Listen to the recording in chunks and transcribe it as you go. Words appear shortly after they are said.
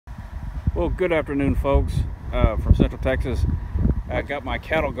Well, good afternoon, folks, from Central Texas. I got my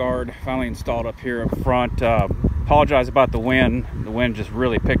cattle guard finally installed up here up front. Apologize about the wind. The wind just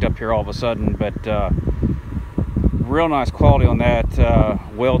really picked up here all of a sudden, but real nice quality on that.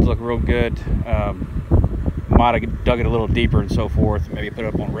 Welds look real good. Might have dug it a little deeper and so forth, maybe put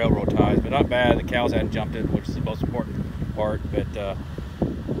it up on railroad ties, but not bad. The cows hadn't jumped it, which is the most important part, but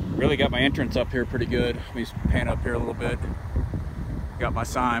really got my entrance up here pretty good. Let me pan up here a little bit. Got my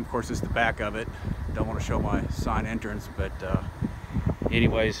sign, of course this is the back of it. Don't want to show my sign entrance, but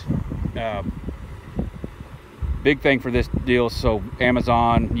anyways, big thing for this deal, so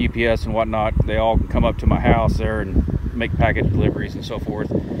Amazon, UPS and whatnot, they all can come up to my house there and make package deliveries and so forth.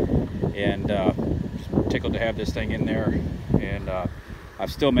 And just tickled to have this thing in there. And I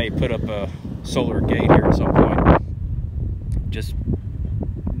still may put up a solar gate here at some point, just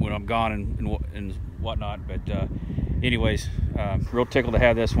when I'm gone and whatnot. But anyways, real tickled to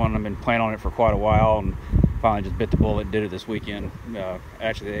have this one. I've been planning on it for quite a while and finally just bit the bullet, did it this weekend.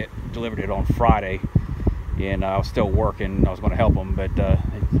 Actually, they delivered it on Friday and I was still working. I was going to help them, but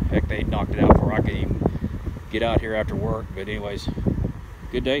heck, they knocked it out before I could even get out here after work. But anyways,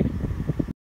 good day.